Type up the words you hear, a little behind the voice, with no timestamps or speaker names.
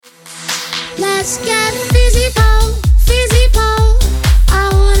Let's get physical, physical. I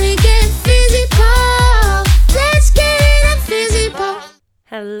wanna get physical. Let's get it physical.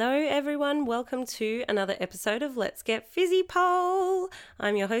 Hello everyone, welcome to another episode of Let's Get Physical.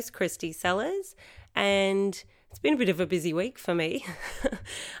 I'm your host Christy Sellers, and it's been a bit of a busy week for me.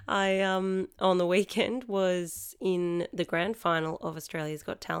 I on the weekend was in the grand final of Australia's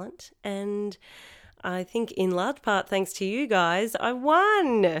Got Talent, and I think in large part thanks to you guys, I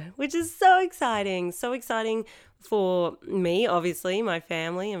won, which is so exciting. So exciting for me, obviously, my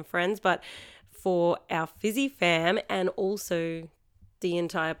family and friends, but for our Fizzy fam and also the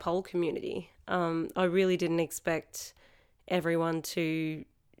entire pole community. I really didn't expect everyone to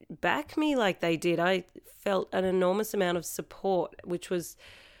back me like they did. I felt an enormous amount of support, which was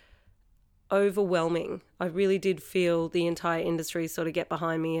overwhelming. I really did feel the entire industry sort of get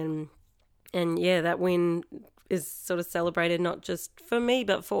behind me, and yeah, that win is sort of celebrated not just for me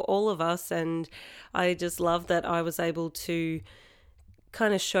but for all of us. And I just love that I was able to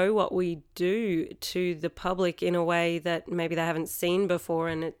kind of show what we do to the public in a way that maybe they haven't seen before.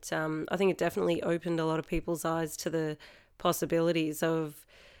 And it I think it definitely opened a lot of people's eyes to the possibilities of,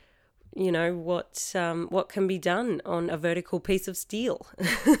 you know, what can be done on a vertical piece of steel.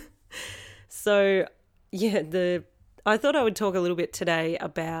 So yeah, I thought I would talk a little bit today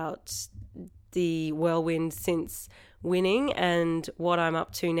about the whirlwind since winning and what I'm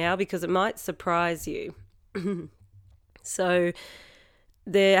up to now, because it might surprise you. So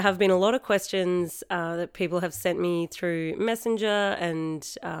there have been a lot of questions that people have sent me through Messenger and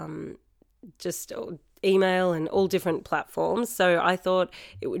just email and all different platforms. So I thought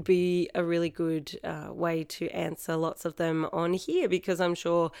it would be a really good way to answer lots of them on here, because I'm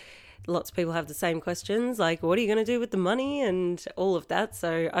sure lots of people have the same questions, like what are you going to do with the money and all of that.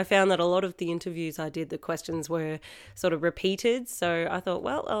 So I found that a lot of the interviews I did, the questions were sort of repeated. So I thought,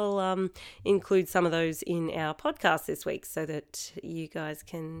 well, I'll include some of those in our podcast this week so that you guys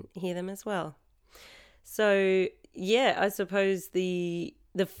can hear them as well. So yeah, I suppose the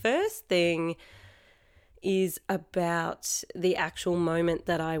first thing is about the actual moment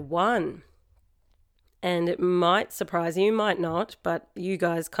that I won. And it might surprise you, might not, but you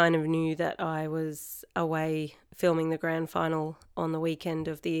guys kind of knew that I was away filming the grand final on the weekend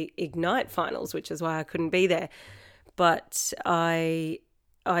of the Ignite finals, which is why I couldn't be there. But I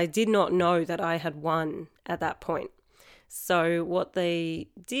did not know that I had won at that point. So what they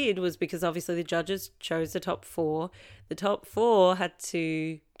did was, because obviously the judges chose the top four had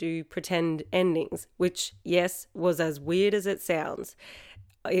to do pretend endings, which, yes, was as weird as it sounds.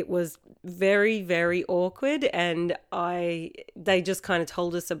 It was very, very awkward, and they just kind of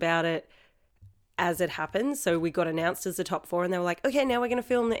told us about it as it happened. So we got announced as the top four, and they were like, okay, now we're going to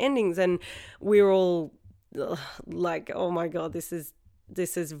film the endings. And we were all like, oh my God, this is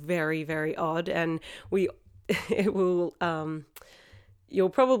very, very odd. And you'll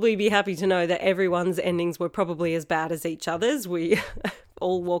probably be happy to know that everyone's endings were probably as bad as each other's. We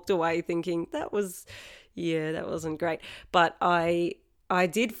all walked away thinking that wasn't great. But I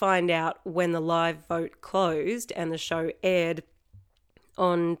did find out when the live vote closed and the show aired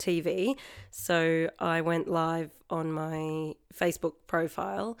on TV. So I went live on my Facebook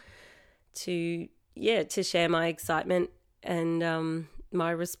profile to share my excitement and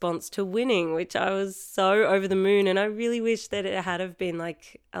my response to winning, which I was so over the moon. And I really wish that it had have been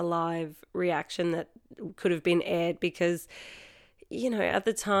like a live reaction that could have been aired, because, you know, at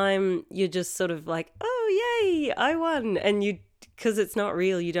the time you're just sort of like, oh, yay, I won. And because it's not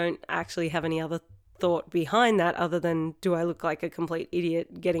real, you don't actually have any other thought behind that other than, do I look like a complete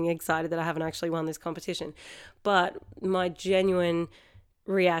idiot getting excited that I haven't actually won this competition? But my genuine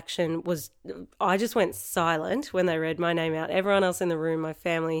reaction was, I just went silent when they read my name out. Everyone else in the room, my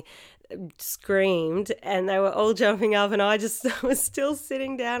family, screamed and they were all jumping up, and I just was still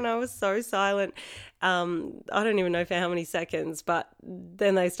sitting down. I was so silent. I don't even know for how many seconds, but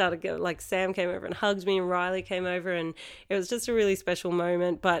then they started like Sam came over and hugged me, and Riley came over, and it was just a really special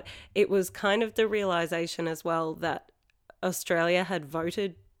moment. But it was kind of the realization as well that Australia had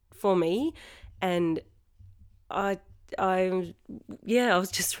voted for me, and I was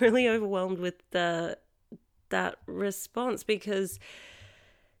just really overwhelmed with that response, because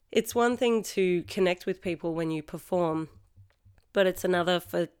it's one thing to connect with people when you perform, but it's another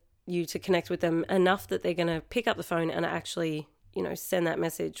for you to connect with them enough that they're going to pick up the phone and actually, you know, send that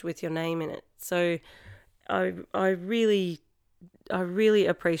message with your name in it. So I really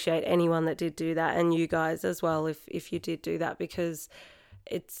appreciate anyone that did do that, and you guys as well if you did do that, because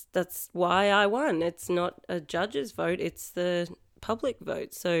that's why I won. It's not a judge's vote, it's the public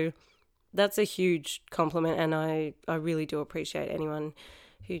vote. So that's a huge compliment, and I really do appreciate anyone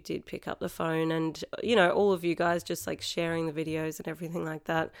who did pick up the phone, and all of you guys just like sharing the videos and everything like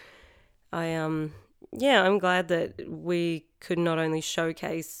that. I'm glad that we could not only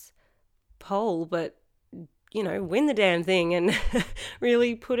showcase pole, but win the damn thing and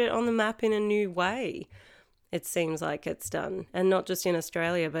really put it on the map in a new way. It seems like it's done, and not just in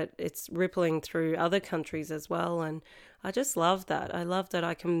Australia, but it's rippling through other countries as well. And I just love that. I love that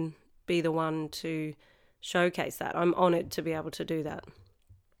I can be the one to showcase that. I'm honoured to be able to do that.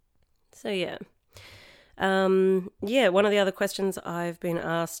 So yeah. One of the other questions I've been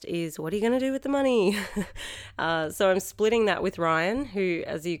asked is, what are you going to do with the money? So I'm splitting that with Ryan, who,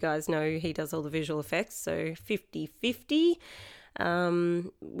 as you guys know, he does all the visual effects. So 50-50,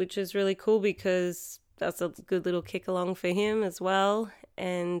 which is really cool because that's a good little kick along for him as well.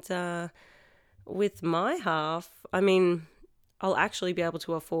 And with my half, I'll actually be able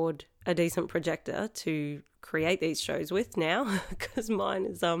to afford a decent projector to create these shows with now, because mine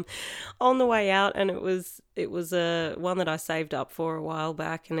is on the way out, and it was a one that I saved up for a while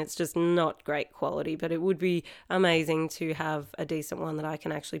back, and it's just not great quality, but it would be amazing to have a decent one that I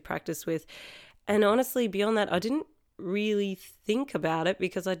can actually practice with. And honestly, beyond that, I didn't really think about it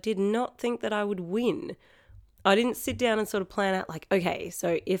because I did not think that I would win. I didn't sit down and sort of plan out like, okay,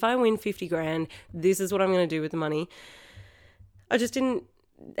 so if I win 50 grand, this is what I'm going to do with the money. I just didn't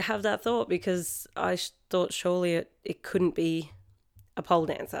have that thought because I thought surely it couldn't be a pole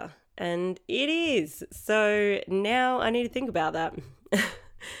dancer, and it is. So now I need to think about that.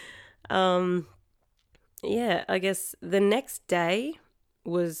 I guess the next day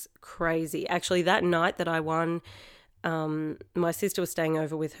was crazy. Actually, that night that I won, my sister was staying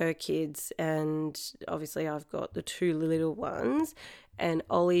over with her kids, and obviously I've got the two little ones, and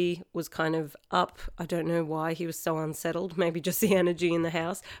Ollie was kind of up. I don't know why he was so unsettled, maybe just the energy in the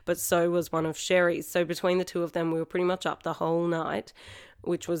house, but so was one of Sherry's. So between the two of them, we were pretty much up the whole night,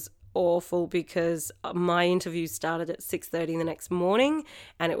 which was awful because my interview started at 6:30 the next morning,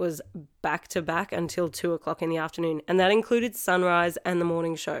 and it was back to back until 2:00 in the afternoon, and that included Sunrise and the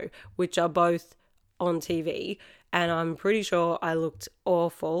morning show, which are both on TV, and I'm pretty sure I looked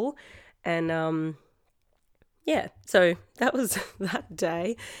awful. And so that was that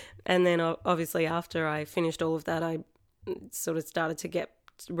day. And then obviously after I finished all of that, I sort of started to get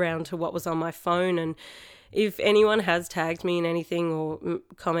round to what was on my phone. And if anyone has tagged me in anything or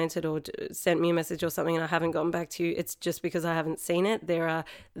commented or sent me a message or something and I haven't gotten back to you, it's just because I haven't seen it. There are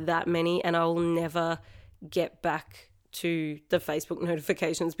that many, and I'll never get back to the Facebook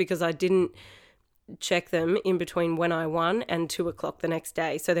notifications because I didn't check them in between when I won and 2:00 the next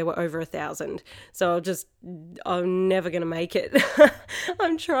day. So there were over 1,000. So I'm never going to make it.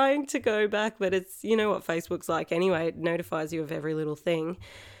 I'm trying to go back, but it's, what Facebook's like anyway. It notifies you of every little thing.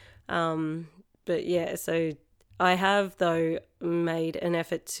 But yeah, so I have, though, made an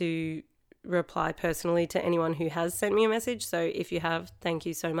effort to reply personally to anyone who has sent me a message. So if you have, thank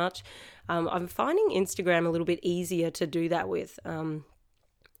you so much. I'm finding Instagram a little bit easier to do that with.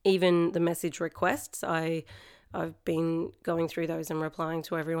 Even the message requests, I've been going through those and replying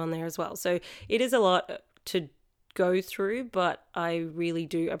to everyone there as well. So it is a lot to go through, but I really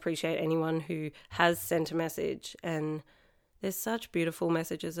do appreciate anyone who has sent a message, and there's such beautiful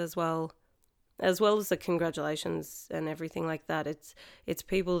messages as well as the congratulations and everything like that. It's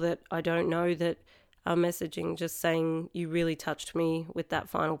people that I don't know that are messaging, just saying, you really touched me with that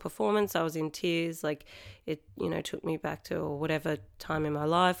final performance. I was in tears, like it, took me back to or whatever time in my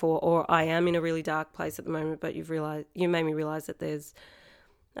life, or I am in a really dark place at the moment, but you made me realize that there's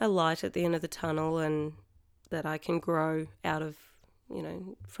a light at the end of the tunnel and that I can grow out of,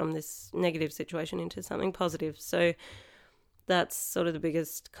 from this negative situation into something positive. So that's sort of the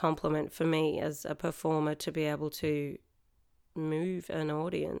biggest compliment for me as a performer, to be able to move an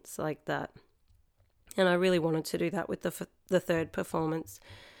audience like that. And I really wanted to do that with the third performance.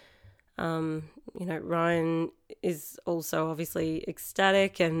 Ryan is also obviously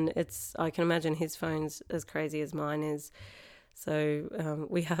ecstatic, and I can imagine his phone's as crazy as mine is. So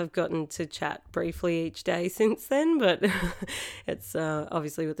we have gotten to chat briefly each day since then, but it's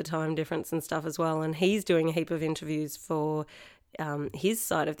obviously with the time difference and stuff as well. And he's doing a heap of interviews for his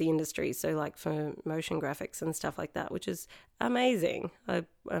side of the industry, so like for motion graphics and stuff like that, which is amazing.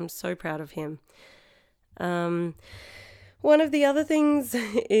 I'm so proud of him. One of the other things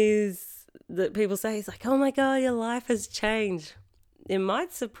is that people say is like, oh my God, your life has changed. It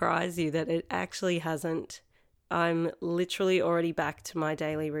might surprise you that it actually hasn't. I'm literally already back to my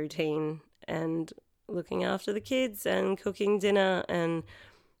daily routine and looking after the kids and cooking dinner and,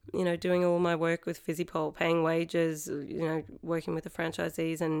 doing all my work with Physipole, paying wages, working with the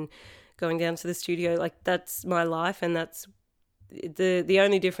franchisees and going down to the studio. Like, that's my life, and that's the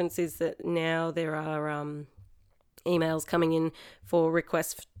only difference is that now there are emails coming in for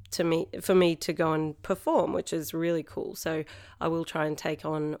requests for me to go and perform, which is really cool. So I will try and take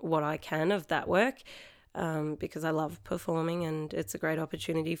on what I can of that work, because I love performing and it's a great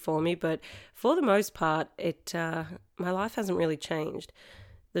opportunity for me. But for the most part, my life hasn't really changed.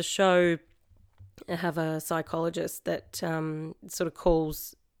 The show, I have a psychologist that sort of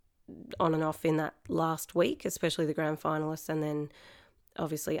calls on and off in that last week, especially the grand finalists, and then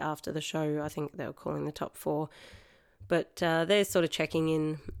obviously after the show, I think they were calling the top 4. But they're sort of checking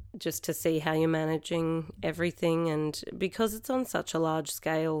in just to see how you're managing everything. And because it's on such a large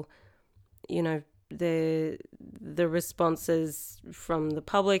scale, you know, the responses from the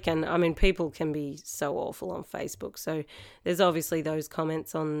public, and I mean, people can be so awful on Facebook. So there's obviously those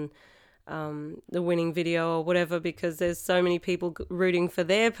comments on the winning video or whatever, because there's so many people rooting for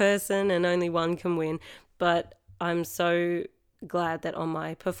their person and only one can win. But I'm so glad that on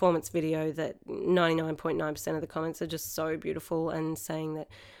my performance video that 99.9% of the comments are just so beautiful and saying that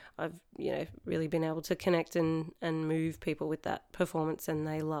I've, you know, really been able to connect and move people with that performance, and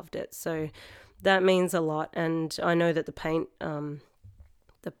they loved it. So that means a lot. And I know that the paint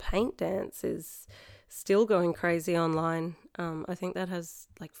dance is still going crazy online. I think that has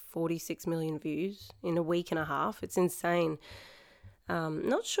like 46 million views in a week and a half. It's insane.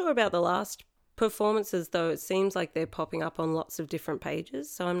 Not sure about the last performances though. It seems like they're popping up on lots of different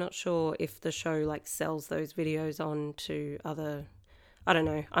pages, so I'm not sure if the show like sells those videos on to other, I don't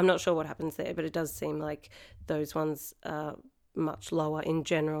know, I'm not sure what happens there, but it does seem like those ones are much lower in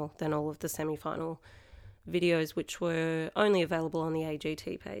general than all of the semi-final videos, which were only available on the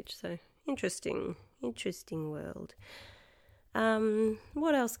AGT page. So interesting world.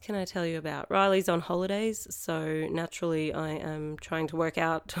 What else can I tell you about? Riley's on holidays, so naturally I am trying to work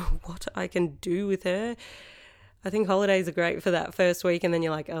out what I can do with her. I think holidays are great for that first week, and then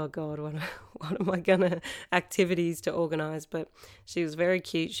you're like, oh God, what am I gonna activities to organise? But she was very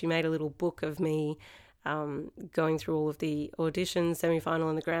cute. She made a little book of me going through all of the auditions, semi-final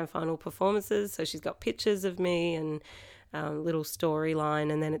and the grand final performances. So she's got pictures of me and little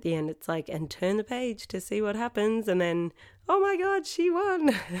storyline, and then at the end it's like, and turn the page to see what happens, and then oh my God, she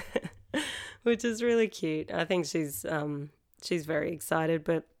won. Which is really cute. I think she's very excited.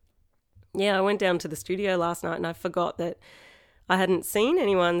 But yeah, I went down to the studio last night and I forgot that I hadn't seen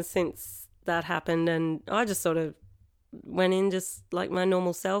anyone since that happened, and I just sort of went in just like my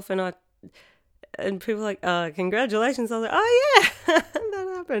normal self, and people were like, congratulations. I was like, oh yeah,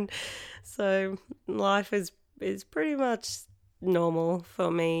 that happened. So life is pretty much normal for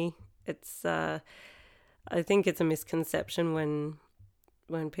me. It's I think it's a misconception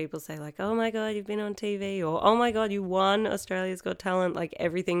when people say like, oh my God, you've been on TV, or oh my God, you won Australia's Got Talent, like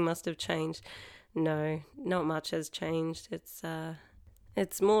everything must have changed. No, not much has changed.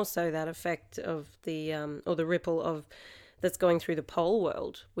 It's more so that effect of the or the ripple of that's going through the pole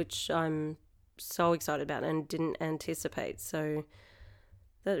world, which I'm so excited about and didn't anticipate. So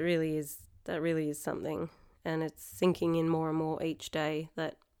that really is something, and it's sinking in more and more each day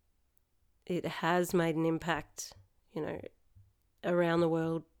that it has made an impact, you know, around the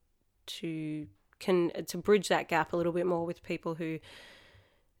world to bridge that gap a little bit more with people who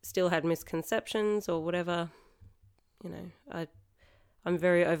still had misconceptions or whatever. You know, I'm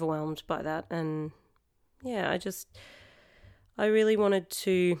very overwhelmed by that, and yeah, I really wanted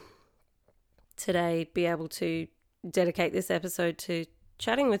to today be able to dedicate this episode to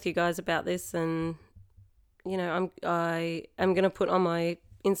chatting with you guys about this. And you know, I am going to put on my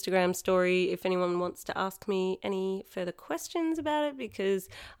Instagram story if anyone wants to ask me any further questions about it, because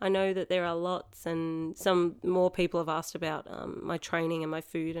I know that there are lots, and some more people have asked about my training and my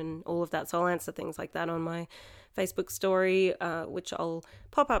food and all of that, so I'll answer things like that on my Facebook story, which I'll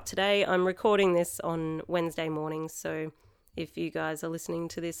pop up today. I'm recording this on Wednesday morning, so if you guys are listening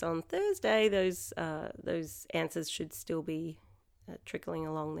to this on Thursday, those answers should still be trickling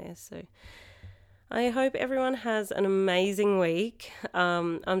along there. So I hope everyone has an amazing week.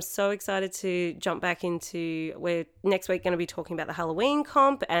 I'm so excited to jump back into, we're next week going to be talking about the Halloween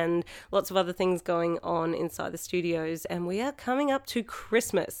comp and lots of other things going on inside the studios, and we are coming up to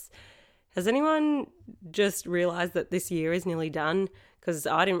Christmas. Has anyone just realised that this year is nearly done? Because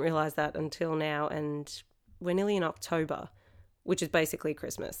I didn't realise that until now, and we're nearly in October, which is basically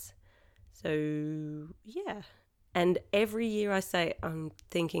Christmas. So yeah. And every year I say I'm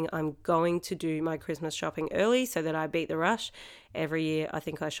thinking I'm going to do my Christmas shopping early so that I beat the rush. Every year I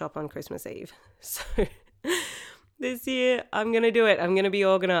think I shop on Christmas Eve. So this year I'm going to do it. I'm going to be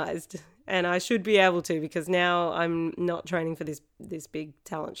organised, and I should be able to, because now I'm not training for this big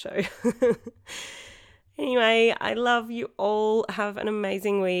talent show. Anyway, I love you all. Have an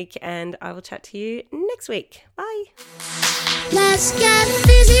amazing week, and I will chat to you next week. Bye. Let's get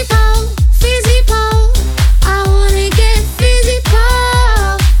physical.